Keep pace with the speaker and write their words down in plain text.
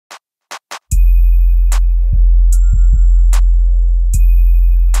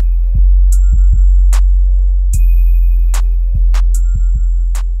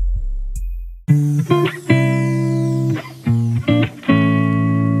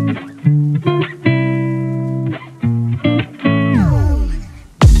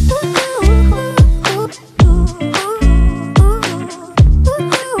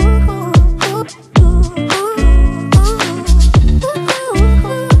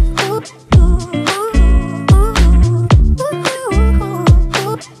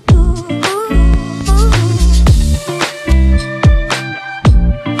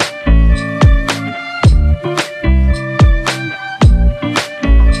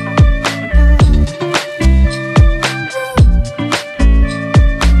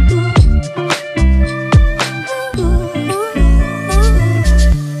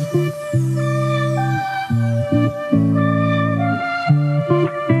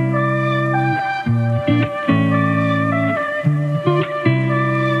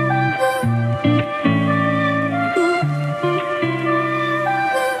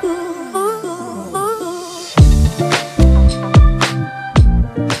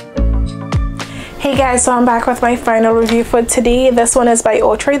Hey guys, so I'm back with my final review for today. This one is by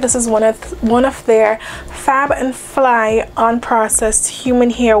Outre. This is one of their Fab and Fly unprocessed human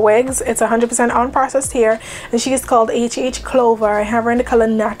hair wigs. It's 100% unprocessed hair, and she is called Clover. I have her in the color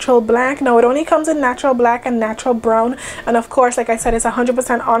natural black. Now it only comes in natural black and natural brown, and of course, like I said, it's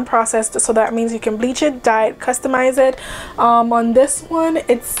 100% unprocessed, so that means you can bleach it, dye it, customize it. On this one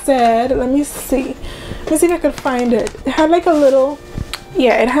it said, let me see if I could find it. It had like a little,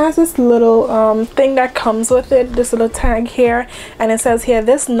 yeah, it has this little thing that comes with it, this little tag here, and it says here,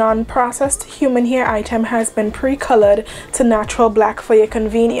 this non-processed human hair item has been pre-colored to natural black for your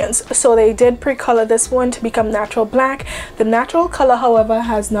convenience. So they did pre-color this one to become natural black. The natural color, however,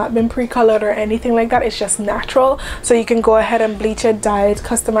 has not been pre-colored or anything like that. It's just natural, so you can go ahead and bleach it, dye it,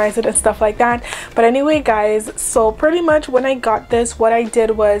 customize it, and stuff like that. But anyway guys, so pretty much when I got this, what I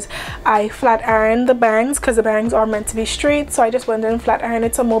did was I flat ironed the bangs, because the bangs are meant to be straight, so I just went and flat iron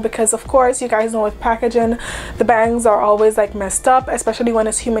it some more, because of course you guys know with packaging the bangs are always like messed up, especially when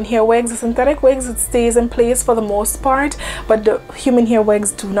it's human hair wigs. The synthetic wigs, it stays in place for the most part, but the human hair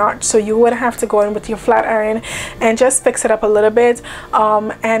wigs do not, so you would have to go in with your flat iron and just fix it up a little bit.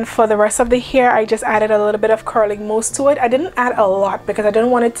 And for the rest of the hair, I just added a little bit of curling mousse to it. I didn't add a lot because I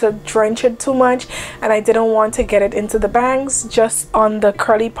didn't want it to drench it too much, and I didn't want to get it into the bangs, just on the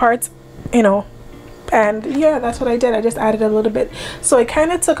curly parts, you know. And yeah, that's what I did. I just added a little bit, so it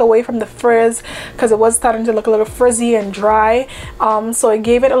kind of took away from the frizz, because it was starting to look a little frizzy and dry. So it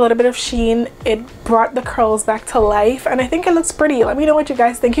gave it a little bit of sheen. It brought the curls back to life, and I think it looks pretty. Let me know what you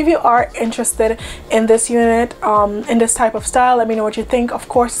guys think. If you are interested in this unit, in this type of style, let me know what you think. Of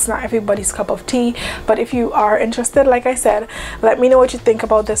course, it's not everybody's cup of tea, but if you are interested, like I said, let me know what you think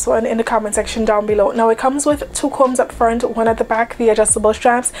about this one in the comment section down below. Now it comes with 2 combs up front, 1 at the back, the adjustable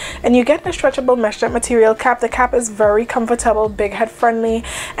straps, and you get a stretchable mesh material cap. The cap is very comfortable, big head friendly,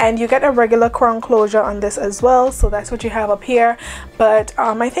 and you get a regular crown closure on this as well, so that's what you have up here. But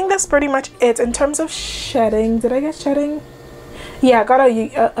I think that's pretty much it in terms of shedding. Did I get shedding? Yeah, I got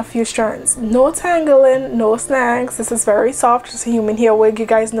a few strands. No tangling, no snags. This is very soft. It's a human hair wig. You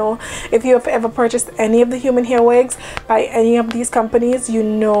guys know, if you have ever purchased any of the human hair wigs by any of these companies, you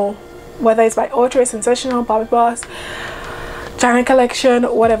know, whether it's by Outre, Sensational, Bobby Boss, Garnier collection,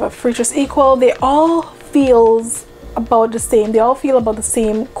 whatever, Fructis equal, they all feels about the same. They all feel about the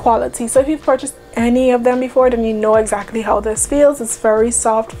same quality. So if you've purchased any of them before, then you know exactly how this feels. It's very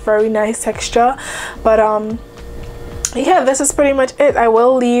soft, very nice texture. But yeah, this is pretty much it. I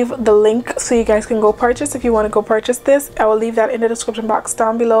will leave the link so you guys can go purchase. If you want to go purchase this, I will leave that in the description box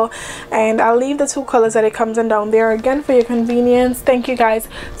down below, and I'll leave the 2 colors that it comes in down there again for your convenience. Thank you guys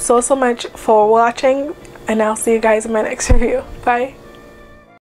so much for watching, and I'll see you guys in my next review. Bye.